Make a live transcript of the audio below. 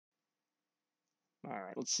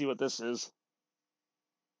Alright, let's see what this is.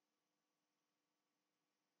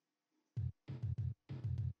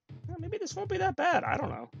 Maybe this won't be that bad. I don't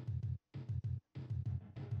know.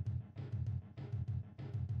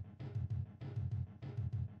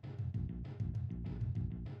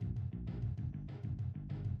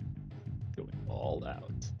 Going all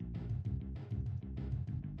out.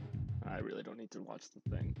 I really don't need to watch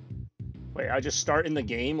the thing. Wait, I just start in the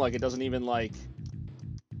game? Like, it doesn't even, like...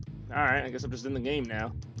 Alright, I guess I'm just in the game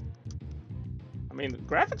now. I mean, the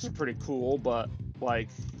graphics are pretty cool, but, like...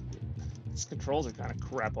 These controls are kind of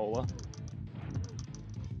crapola.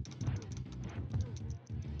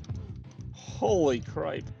 Holy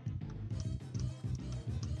cripe.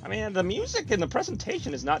 I mean, the music and the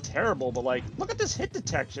presentation is not terrible, but, like, look at this hit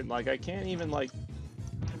detection. Like, I can't even, like...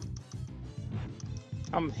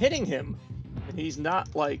 I'm hitting him, and he's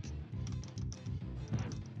not, like...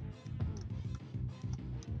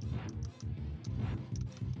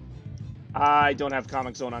 I don't have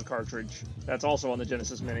Comic Zone on cartridge. That's also on the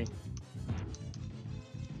Genesis Mini.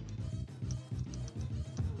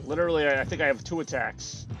 Literally, I think I have 2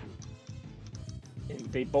 attacks. And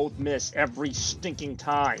they both miss every stinking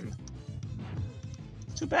time.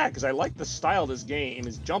 It's too bad, because I like the style of this game.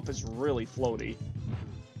 His jump is really floaty.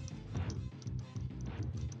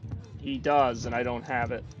 He does, and I don't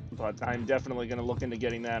have it. But I'm definitely going to look into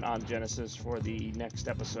getting that on Genesis for the next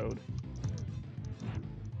episode.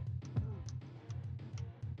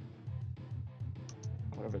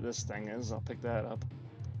 Whatever this thing is, I'll pick that up.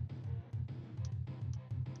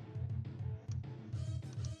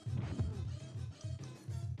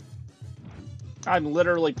 I've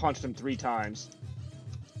literally punched him 3 times.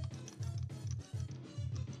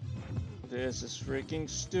 This is freaking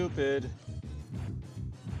stupid.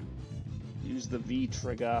 Use the V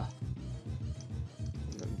trigger.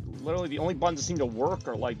 Literally, the only buttons that seem to work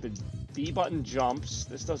are like the B button jumps.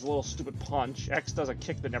 This does a little stupid punch. X does a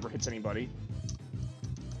kick that never hits anybody.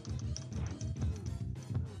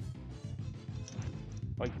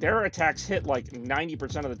 Like, their attacks hit like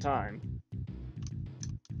 90% of the time.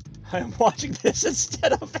 I'm watching this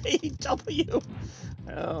instead of AEW.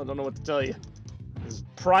 Oh, don't know what to tell you. This is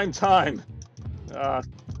prime time.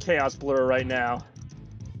 Chaos Blur right now.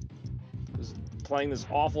 Just playing this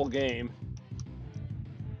awful game.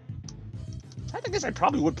 I guess I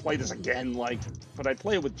probably would play this again, like, but I'd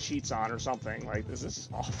play it with cheats on or something. Like, this is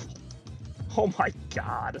awful. Oh my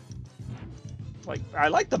god. Like, I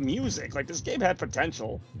like the music. Like, this game had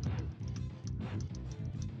potential.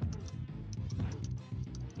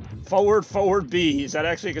 Forward, forward, B. Is that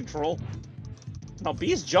actually a control? No,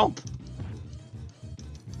 B is jump.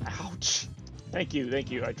 Ouch. Thank you, thank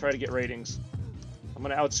you. I try to get ratings. I'm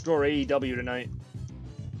gonna outscore AEW tonight.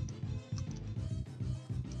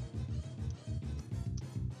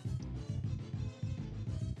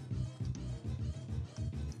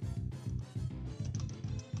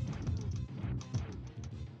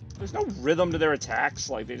 There's no rhythm to their attacks.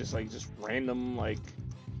 Like, they just random, like...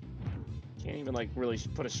 Can't even, like, really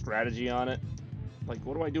put a strategy on it. Like,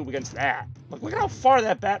 what do I do against that? Like, look at how far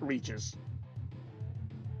that bat reaches.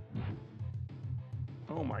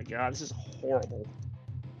 Oh my god, this is horrible.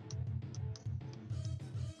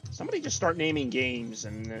 Somebody just start naming games,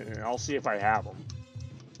 and I'll see if I have them.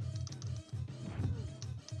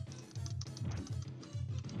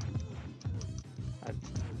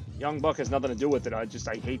 Young Buck has nothing to do with it. I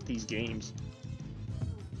hate these games.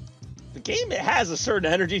 The game, it has a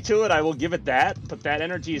certain energy to it, I will give it that, but that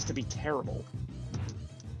energy is to be terrible.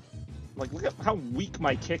 Like, look at how weak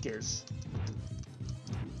my kick is.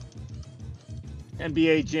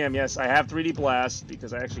 NBA Jam, yes, I have 3D Blast,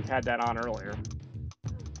 because I actually had that on earlier.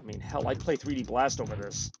 I mean, hell, I'd play 3D Blast over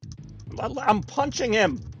this. I'm punching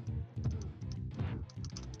him!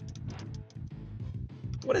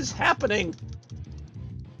 What is happening?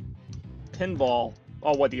 Pinball.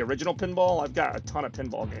 Oh, what, the original pinball? I've got a ton of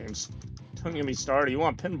pinball games. Don't get me started. You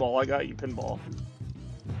want pinball? I got you pinball.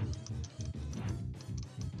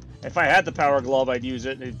 If I had the Power Glove, I'd use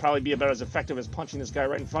it. It'd probably be about as effective as punching this guy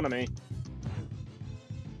right in front of me.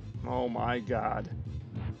 Oh my god.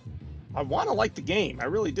 I want to like the game. I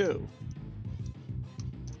really do.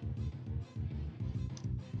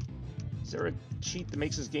 Is there a cheat that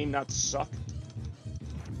makes this game not suck?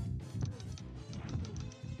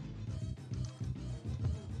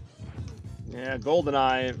 Yeah,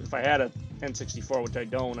 GoldenEye, if I had a N64, which I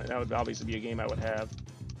don't, that would obviously be a game I would have.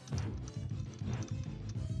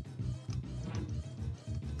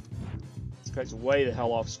 This guy's way the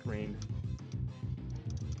hell off screen.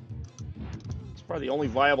 It's probably the only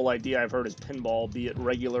viable idea I've heard is pinball, be it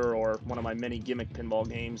regular or one of my many gimmick pinball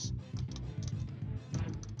games.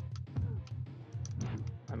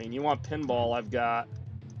 mean, you want pinball, I've got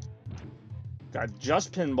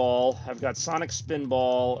just pinball, I've got Sonic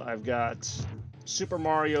Spinball, I've got Super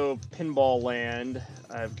Mario Pinball Land,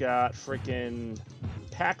 I've got freaking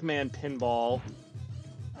Pac-Man Pinball,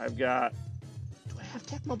 I've got... Do I have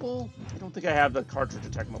Tecmo Bowl? I don't think I have the cartridge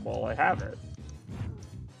of Tecmo Bowl. I have it.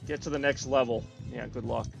 Get to the next level. Yeah, good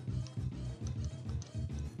luck.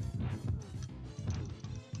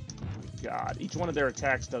 Oh, God, each one of their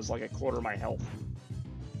attacks does like a quarter of my health.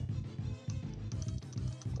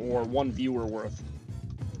 Or one viewer worth.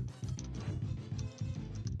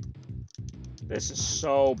 This is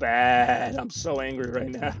so bad. I'm so angry right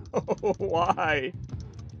now. Why?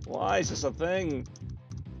 Why is this a thing?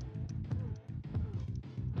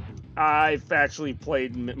 I've actually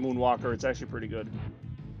played Moonwalker. It's actually pretty good.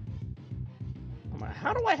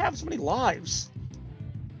 How do I have so many lives?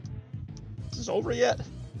 Is this over yet?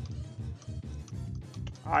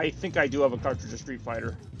 I think I do have a cartridge of Street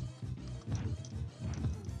Fighter.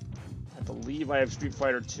 I believe I have Street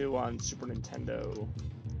Fighter 2 on Super Nintendo.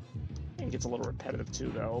 It gets a little repetitive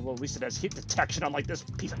too, though. Although at least it has hit detection, unlike this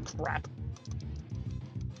piece of crap.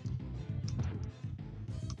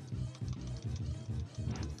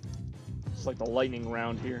 It's like the lightning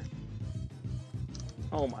round here.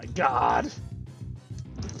 Oh my God.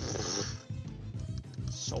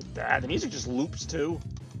 So bad. The music just loops too.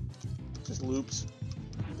 Just loops.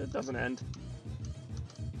 That doesn't end.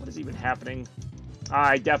 What is even happening?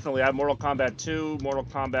 I definitely have Mortal Kombat 2, Mortal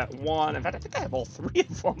Kombat 1. In fact, I think I have all three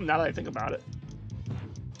of them now that I think about it.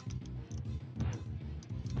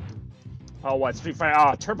 Oh, what? Street Fighter?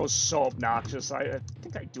 Oh, Turbo's so obnoxious. I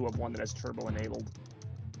think I do have one that has Turbo enabled.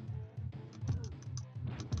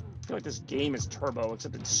 I feel like this game is Turbo,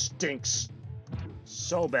 except it stinks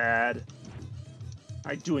so bad.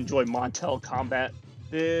 I do enjoy Montel combat.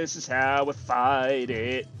 This is how we fight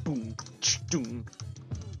it. Boom, doom.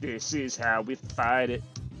 This is how we fight it.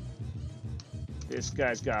 This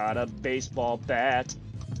guy's got a baseball bat.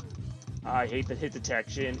 I hate the hit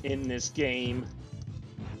detection in this game.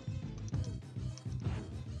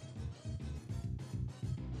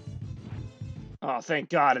 Oh, thank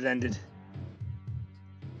God it ended.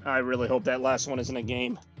 I really hope that last one isn't a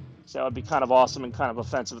game. So that would be kind of awesome and kind of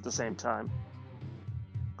offensive at the same time.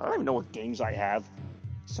 I don't even know what games I have.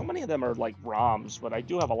 So many of them are like ROMs, but I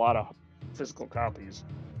do have a lot of physical copies.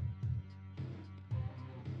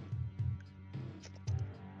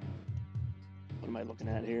 What am I looking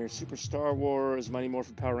at here? Super Star Wars, Mighty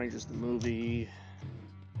Morphin Power Rangers the movie,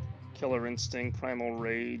 Killer Instinct, Primal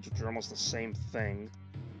Rage, which are almost the same thing.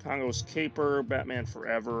 Congo's Caper, Batman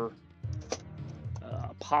Forever,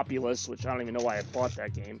 Populous, which I don't even know why I bought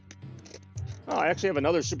that game. Oh, I actually have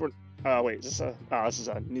another Super... wait, is this a... Oh, this is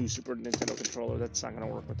a new Super Nintendo controller. That's not going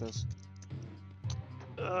to work with this.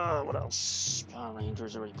 What else? Power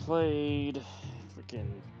Rangers already played. Freaking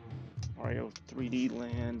Mario 3D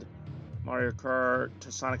Land. Mario Kart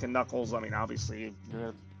to Sonic and Knuckles. I mean, obviously, if you're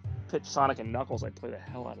going to pitch Sonic and Knuckles, I'd play the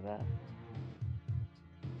hell out of that.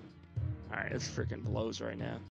 Alright, this freaking blows right now.